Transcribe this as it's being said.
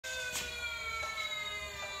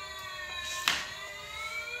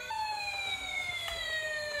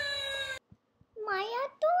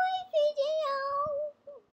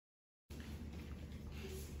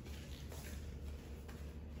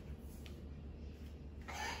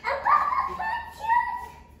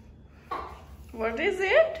What is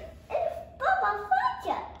it? It's bubble fire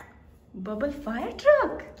truck. Bubble fire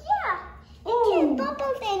truck? Yeah. It can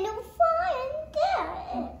bubbles in the fire and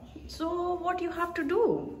there. So what you have to do?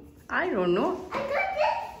 I don't know. I got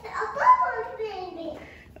this a bubble baby.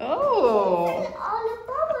 Oh. All the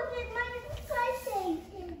bubbles in my fire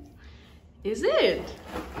station. Is it?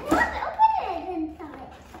 Let's open it inside.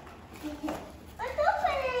 Let's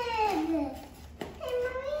open it. Hey,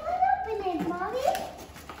 Mommy, let's open it, Mommy.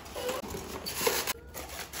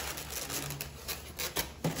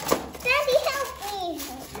 Daddy, help me.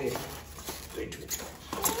 Wait.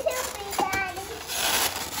 Help me, Daddy.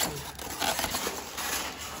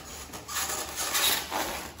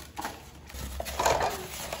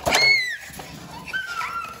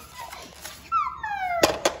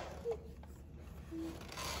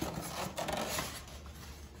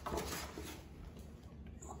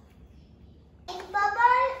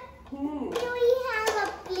 Do we have a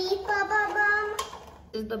bleed bubble bomb?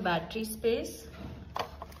 This is the battery space.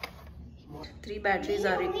 3 batteries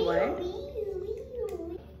are required.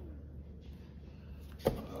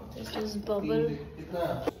 This is bubble.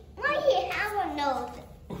 Why he have a nose?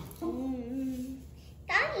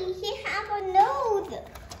 Daddy, he have a nose.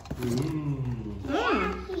 Yeah,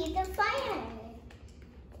 he's a fire.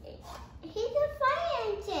 He's a fire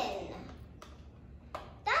engine.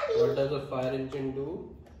 Daddy. What does a fire engine do?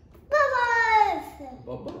 Bubbles.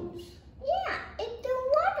 Bubbles. Yeah, it's the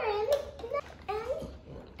water and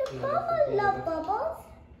the bubbles love bubbles.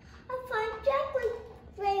 A fun truck with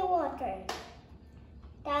gray water.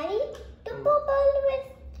 Daddy, the bubble with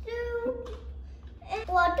the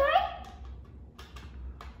water.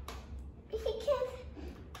 He can.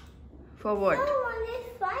 For what? Someone is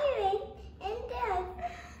firing and there.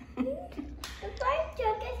 The fire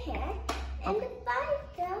truck is here and the fire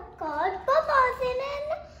truck got bubbles in it.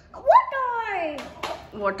 Water.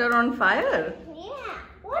 Water on fire? Yeah,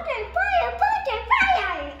 water, fire, water,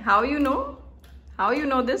 fire. How you know? How you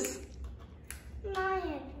know this?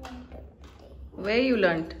 Where you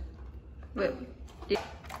learnt? Where?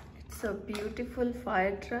 It's a beautiful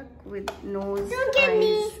fire truck with nose, Don't get eyes,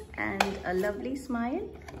 me. and a lovely smile.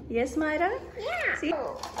 Yes, Myraa? Yeah. See?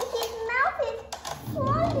 His mouth is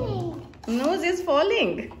falling. Nose is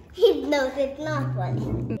falling. His nose is not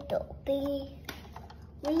falling. Dopey.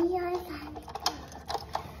 We are fine.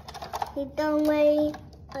 Don't worry.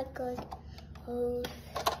 I got hose.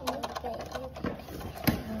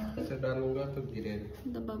 ऐसे डालूंगा तो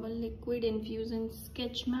गिरेगा. The bubble liquid infusion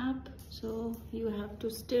sketch map. So you have to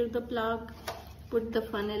stir the plug, put the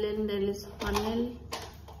funnel in. There is funnel.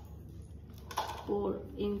 Pour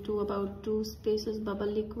into about 2 spaces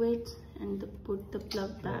bubble liquids and put the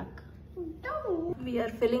plug back. Don't. We are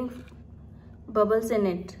filling bubbles in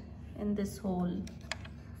it, in this hole.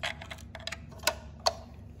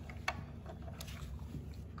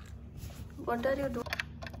 What are you doing?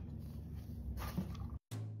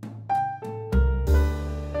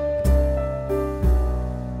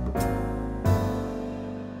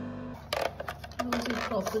 Close it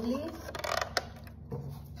properly.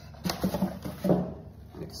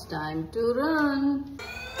 It's time to run.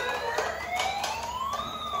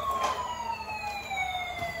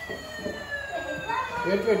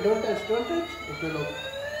 Wait, don't touch. It will open.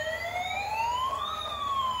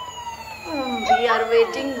 We are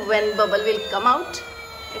waiting when bubble will come out.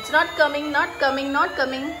 It's not coming, not coming, not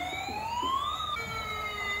coming.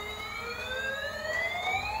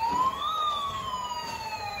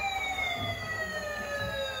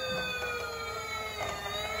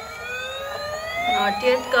 Not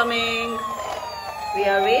yet coming. We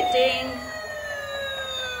are waiting.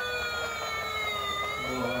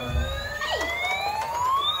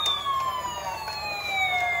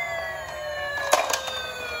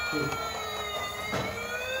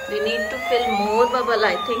 We need to fill more bubble,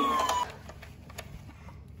 I think.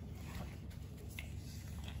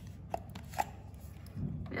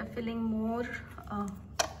 We are filling more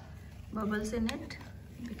bubbles in it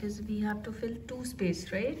because we have to fill 2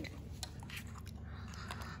 space, right?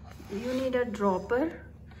 You need a dropper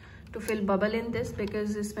to fill bubble in this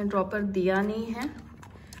because इसमें dropper दिया नहीं है.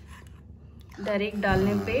 Direct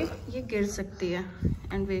डालने पे ये गिर सकती है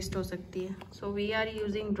and waste हो सकती है. So we are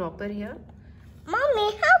using dropper here. Mommy,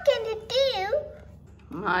 how can you do?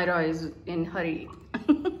 Myraa is in hurry.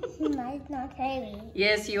 Mine's not heavy.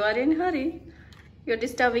 Yes, you are in hurry. You're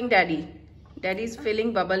disturbing Daddy. Daddy is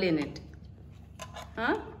filling bubble in it.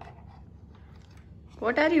 Huh?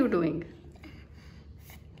 What are you doing?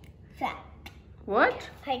 Truck. What?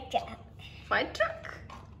 Fire truck. Fire truck?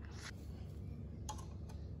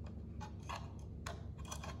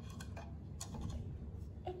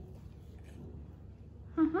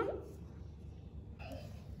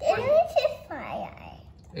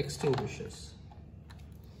 extinguishes.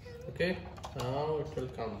 Okay, now it will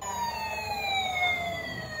come.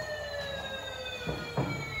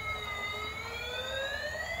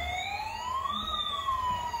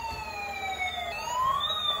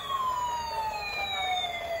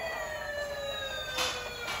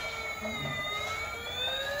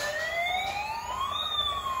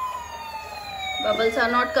 Bubbles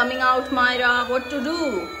are not coming out, Myraa. What to do?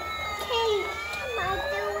 Okay, I'm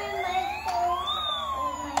doing my phone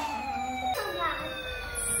with my hand. Come on.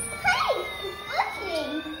 Hey, it's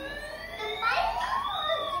working. The light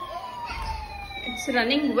It's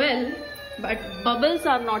running well, but bubbles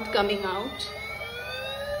are not coming out.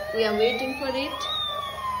 We are waiting for it.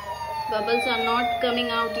 Bubbles are not coming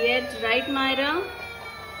out yet, right, Myraa?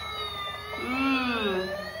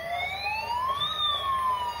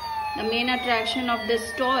 The main attraction of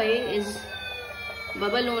this toy is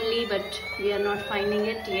bubble only, but we are not finding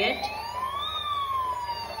it yet.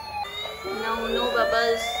 No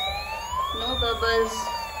bubbles. No bubbles.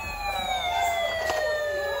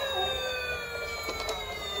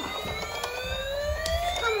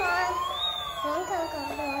 Come on.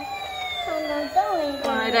 Come on.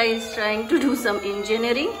 Myraa is trying to do some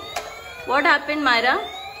engineering. What happened, Myraa?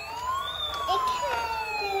 It can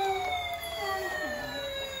do something.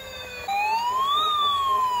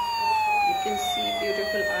 You can see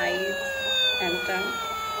beautiful eyes and tongue.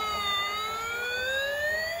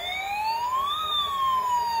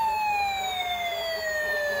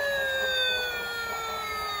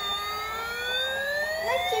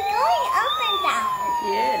 Look, she's going up and down.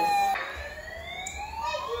 Yes.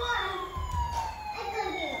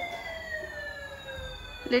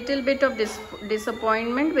 Little bit of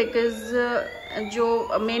disappointment because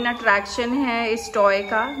जो main attraction है इस toy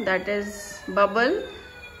का, that is bubble,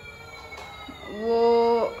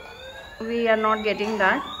 वो we are not getting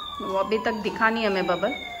that. वो अभी तक दिखा नहीं हमें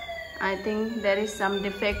bubble. I think there is some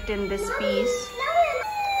defect in this piece.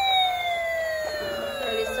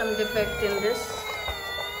 There is some defect in this.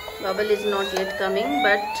 Bubble is not yet coming,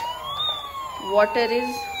 but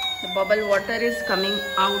the bubble water is coming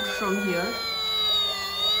out from here.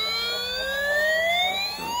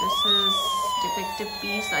 So this is defective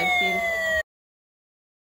piece, I feel.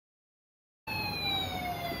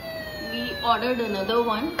 We ordered another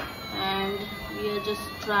one and we are just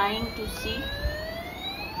trying to see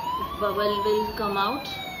if bubble will come out.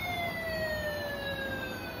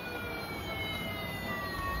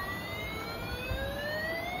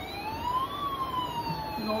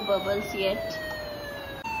 No bubbles yet.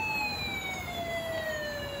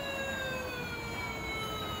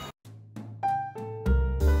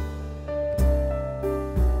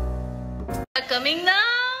 Are coming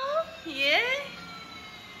now? Yeah.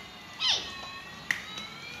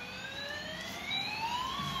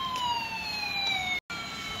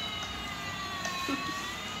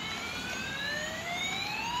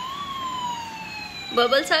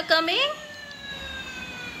 Bubbles are coming.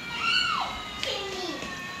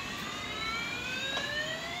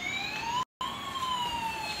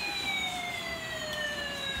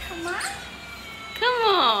 Come on. Come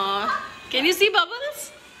on. Can you see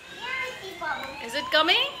bubbles? Yeah, I see bubbles. Is it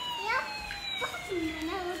coming? Yep.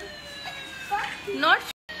 Not.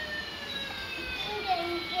 I'm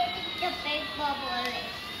getting the big bubble.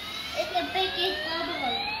 It's the biggest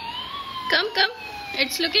bubble. Come.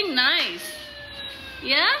 It's looking nice.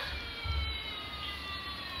 Yeah?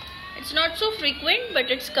 It's not so frequent, but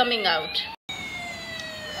it's coming out.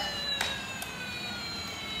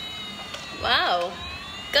 Wow.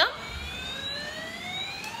 Come.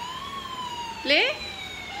 Play.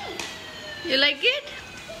 You like it?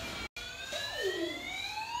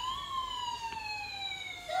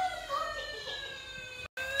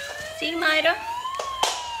 See, Myraa?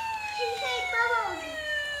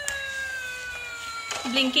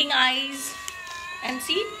 Blinking eyes. And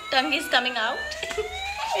see, tongue is coming out.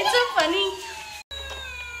 It's so funny.